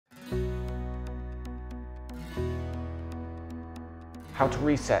How to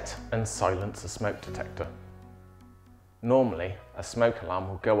reset and silence a smoke detector. Normally, a smoke alarm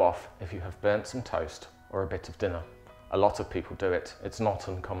will go off if you have burnt some toast or a bit of dinner. A lot of people do it, it's not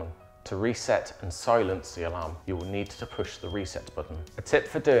uncommon. To reset and silence the alarm, you will need to push the reset button. A tip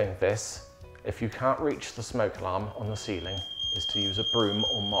for doing this, if you can't reach the smoke alarm on the ceiling, is to use a broom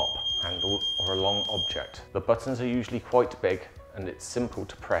or mop handle or a long object. The buttons are usually quite big and it's simple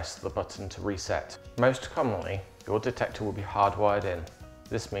to press the button to reset. Most commonly, your detector will be hardwired in.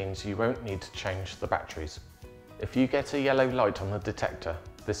 This means you won't need to change the batteries. If you get a yellow light on the detector,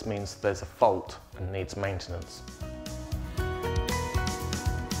 this means there's a fault and needs maintenance.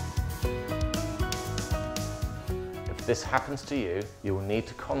 If this happens to you, you will need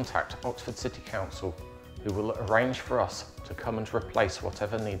to contact Oxford City Council, who will arrange for us to come and replace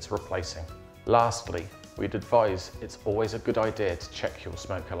whatever needs replacing. Lastly, we'd advise it's always a good idea to check your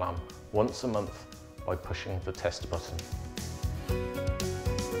smoke alarm once a month by pushing the test button.